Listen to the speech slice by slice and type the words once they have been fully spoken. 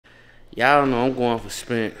Y'all know I'm going for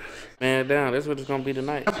Spence. Man down, that's what it's gonna be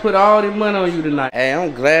tonight. I put all the money on you tonight. Hey,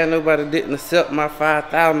 I'm glad nobody didn't accept my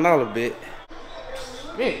 $5,000 bet.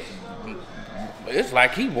 Spence. It's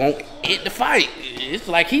like he won't hit the fight. It's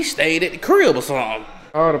like he stayed at the crib or something.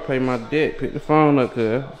 I ought to pay my debt. Pick the phone up,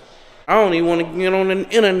 cuz. I don't even want to get on the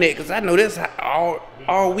internet because I know that's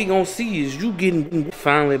all we gonna see is you getting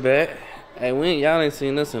finally back. Hey, y'all ain't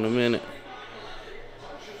seen us in a minute.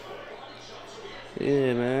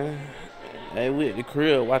 Yeah, man. Hey, we at the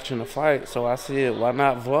crib watching the fight, so I said, why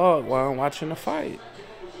not vlog while I'm watching the fight?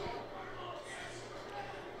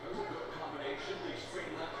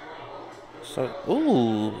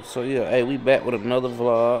 So yeah, hey, we back with another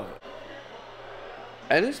vlog.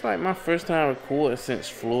 Hey, this is like my first time recording since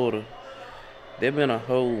Florida. There been a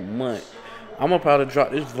whole month. I'm gonna probably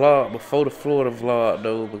drop this vlog before the Florida vlog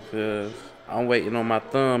though, because I'm waiting on my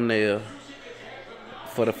thumbnail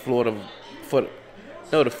for the Florida.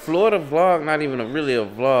 No, the Florida vlog not even really a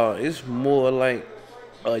vlog. It's more like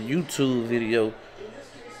a YouTube video.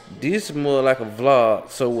 This is more like a vlog.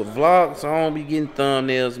 So with vlogs, I don't be getting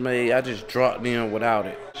thumbnails made. I just drop them without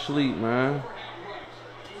it. Sleep, man.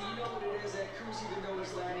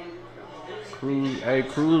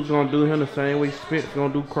 Cruz gonna do him the same way Spence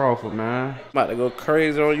gonna do Crawford, man. About to go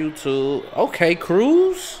crazy on YouTube. Okay,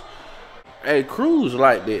 Cruz. Hey, Cruz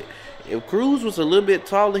like that. If Cruz was a little bit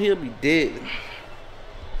taller, he'll be dead.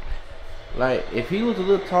 Like, if he was a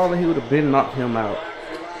little taller, he would have been knocked him out.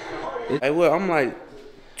 Hey, well, I'm like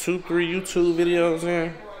 2-3 YouTube videos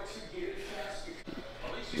in.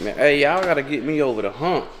 Man, hey, y'all gotta get me over the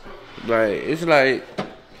hump. Like, it's like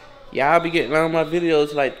y'all be getting on my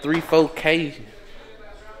videos like 3-4K.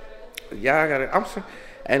 Y'all gotta. I'm saying,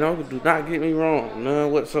 and no, do not get me wrong, none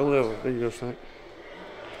whatsoever. There you go, son.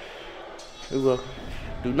 You're welcome.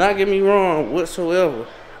 Do not get me wrong whatsoever.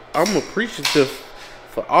 I'm appreciative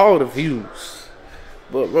for all the views,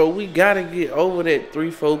 but bro, we gotta get over that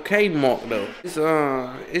 3-4K mark though.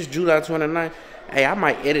 It's July 29th. Hey, I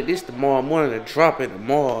might edit this tomorrow morning and drop it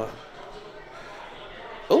tomorrow.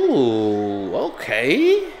 Ooh,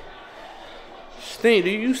 okay. Stink,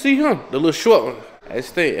 do you see him? The little short one. Hey,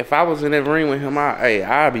 Stink, if I was in that ring with him,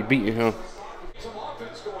 I'd be beating him.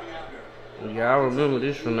 Yeah, I remember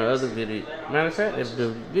this from the other video. Matter of fact, it's the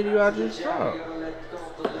video I just dropped.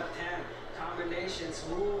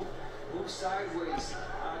 Move sideways.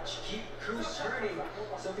 Keep Cruz turning.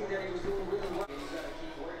 Something that he was doing really well.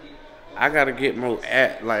 I gotta get more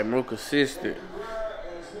more consistent.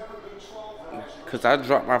 Cause I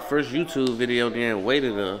dropped my first YouTube video, then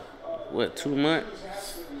waited what, 2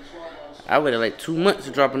 months? I waited like 2 months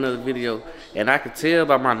to drop another video, and I could tell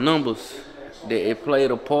by my numbers that it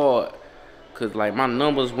played a part. Cause like my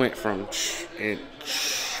numbers went from and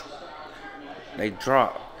they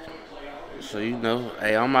dropped. So you know,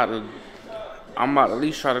 hey, I'm about to at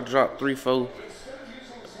least try to drop 3-4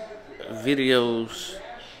 videos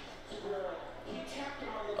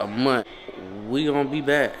a month. We gonna be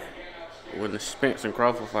back when the Spence and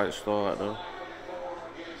Crawford fight start though.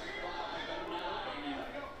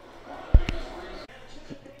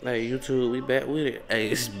 Hey YouTube, we back with it. Hey,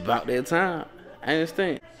 it's about that time. I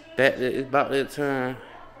understand. It's about that time.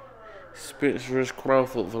 Spence vs.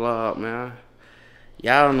 Crawford vlog, man.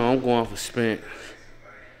 Y'all know I'm going for Spence.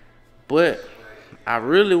 But I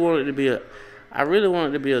really want it to be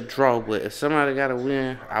a draw, but if somebody gotta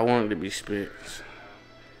win, I want it to be Spence.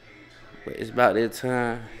 But it's about that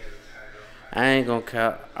time. I ain't gonna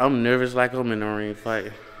count. I'm nervous like I'm in the ring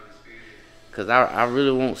fighting. Cause I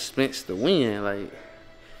really want Spence to win. Like,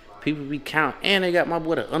 people be counting, and they got my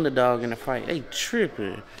boy the underdog in the fight. They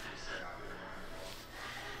tripping.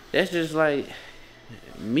 That's just like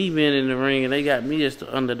me being in the ring and they got me as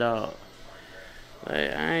the underdog.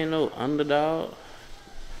 Like, I ain't no underdog.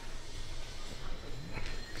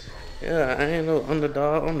 Yeah, I ain't no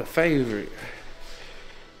underdog. I'm the favorite.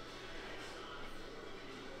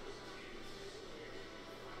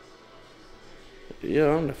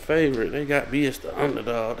 Yeah, I'm the favorite. They got me as the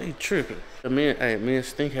underdog. They tripping. Me and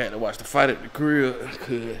Stink had to watch the fight at the crib.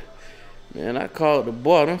 Man, I called the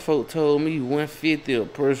bar. Them folk told me $150 a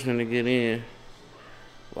person to get in.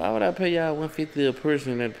 Why would I pay y'all $150 a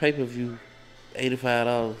person at pay-per-view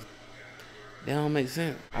 $85? That don't make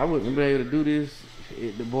sense. I wouldn't be able to do this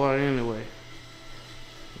at the bar anyway.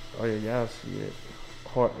 Oh yeah, y'all see it.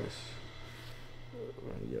 Heartless.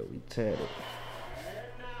 Yeah, we tatted.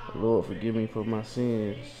 Lord, forgive me for my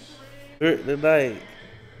sins. Hurt tonight.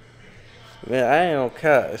 Man, I ain't gonna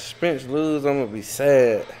count. If Spence lose, I'm gonna be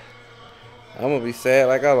sad. I'm gonna be sad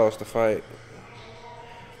like I lost the fight.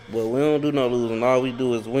 But we don't do no losing. All we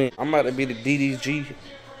do is win. I'm about to be the DDG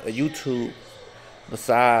of YouTube.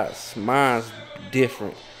 Besides, mine's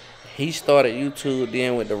different. He started YouTube,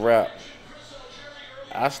 then with the rap.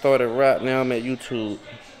 I started rap, now I'm at YouTube.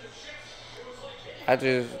 I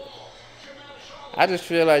just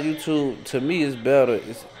feel like YouTube to me is better.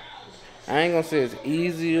 I ain't gonna say it's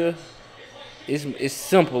easier. It's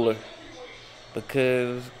simpler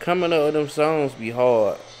because coming up with them songs be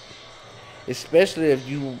hard, especially if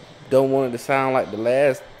you don't want it to sound like the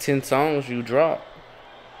last 10 songs you drop.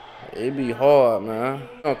 It be hard, man.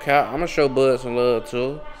 Okay, I'm gonna show Bud some love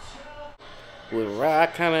too. With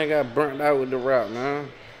rap, I kinda got burnt out with the rap, man.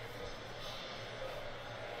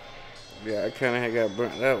 Yeah, I kinda got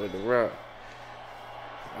burnt out with the rap.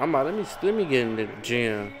 Let me get in the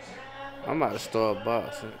gym. I'm about to start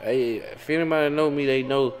boxing. Hey, if anybody know me, they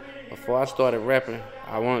know before I started rapping,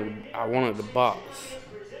 I wanted to box.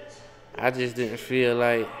 I just didn't feel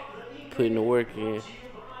like putting the work in.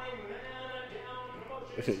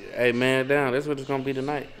 Hey, man down. That's what it's gonna be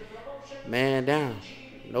tonight. Man down.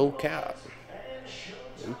 No cap.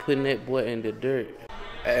 We putting that boy in the dirt.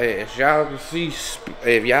 Hey, as y'all can see,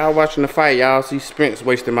 if y'all watching the fight, y'all see Spence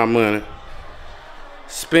wasting my money.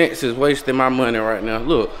 Spence is wasting my money right now.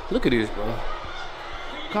 Look at this, bro.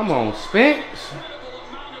 Come on, Spence.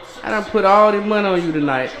 I done put all this money on you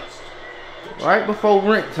tonight, right before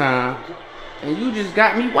rent time, and you just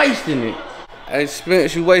got me wasting it. Hey,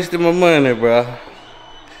 Spence, you wasted my money, bro.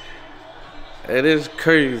 It is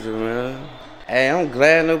crazy, man. Hey, I'm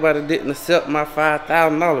glad nobody didn't accept my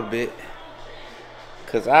 $5,000 bet,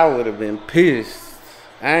 cause I would have been pissed.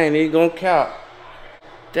 I ain't even gonna count.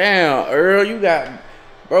 Damn, Earl, you got,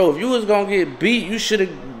 bro. If you was gonna get beat, you should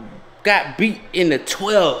have got beat in the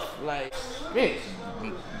 12th. Like, man,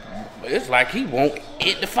 it's like he won't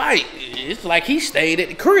hit the fight. It's like he stayed at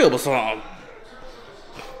the crib or something.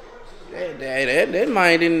 That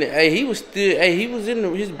man didn't. Hey, he was still. Hey, he was in the.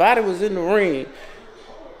 His body was in the ring,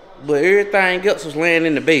 but everything else was laying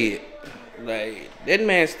in the bed. Like, that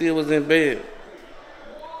man still was in bed.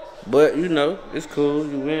 But you know, it's cool.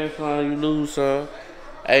 You win some, you lose some.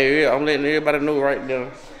 Hey, I'm letting everybody know right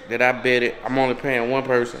now that I bet it. I'm only paying one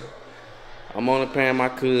person. I'm only paying my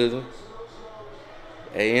cousin.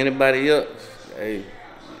 Hey, anybody else? Hey,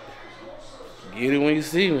 get it when you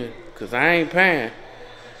see me, cause I ain't paying.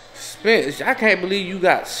 Spence, I can't believe you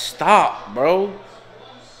got stopped, bro.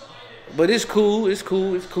 But it's cool, it's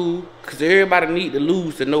cool, it's cool. Cause everybody need to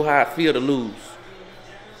lose to know how it feel to lose.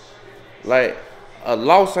 Like, a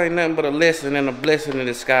loss ain't nothing but a lesson and a blessing in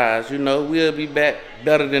disguise. You know, we'll be back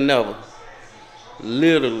better than ever.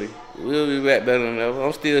 Literally, we'll be back better than ever.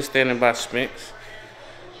 I'm still standing by Spence.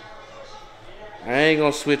 I ain't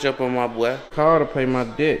gonna switch up on my boy. Call to pay my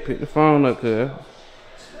debt. Pick the phone up, cuz.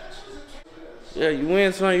 Yeah, you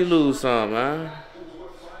win some, you lose some, man.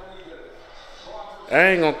 I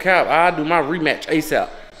ain't gonna cap. I'll do my rematch ASAP.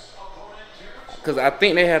 Cause I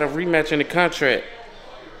think they had a rematch in the contract.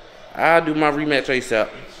 I'll do my rematch ASAP.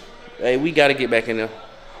 Hey, we gotta get back in there.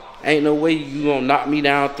 Ain't no way you gonna knock me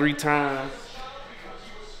down 3 times.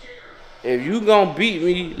 If you gonna beat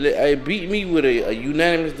me with a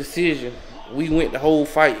unanimous decision, we went the whole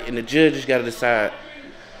fight and the judges gotta decide.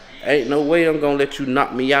 Ain't no way I'm gonna let you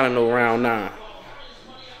knock me out in no round 9.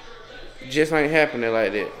 Just ain't happening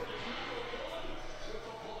like that.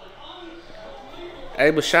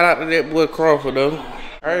 Hey, but shout out to that boy Crawford though.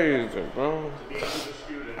 Crazy, bro.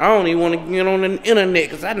 I don't even want to get on the internet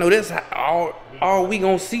because I know that's how all we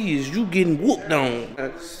gonna see is you getting whooped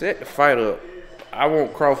on. Set the fight up. I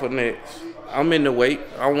want Crawford next. I'm in the weight.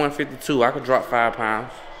 I'm 152. I could drop 5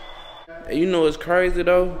 pounds. And you know it's crazy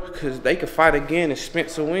though, because they could fight again and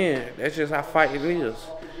Spence will win. That's just how fighting is.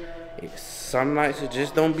 Some nights it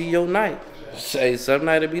just don't be your night. Say some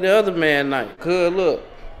night it be the other man's night. Cause look.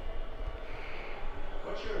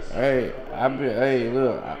 Hey,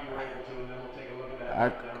 look.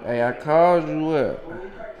 I called you up.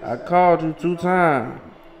 I called you 2 times.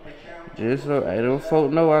 Just so, hey, them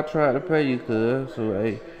folk know I tried to pay you, cuz. So,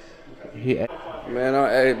 hey, man,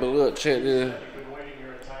 hey, but look, check this.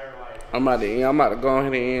 I'm about to go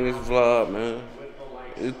ahead and end this vlog, man.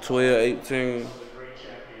 It's 12:18.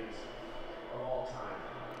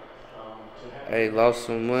 Hey, lost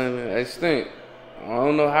some money. Hey, Stink. I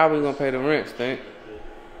don't know how we gonna pay the rent, Stink.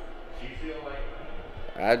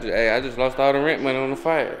 I just lost all the rent money on the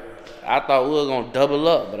fight. I thought we were gonna double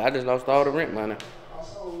up, but I just lost all the rent money.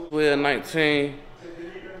 12:19.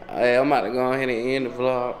 Hey, I'm about to go ahead and end the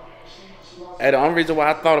vlog. Hey, the only reason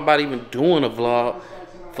why I thought about even doing a vlog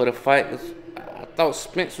for the fight is I thought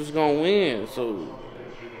Spence was gonna win. So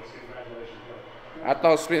I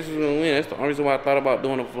thought Spence was gonna win. That's the only reason why I thought about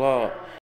doing a vlog.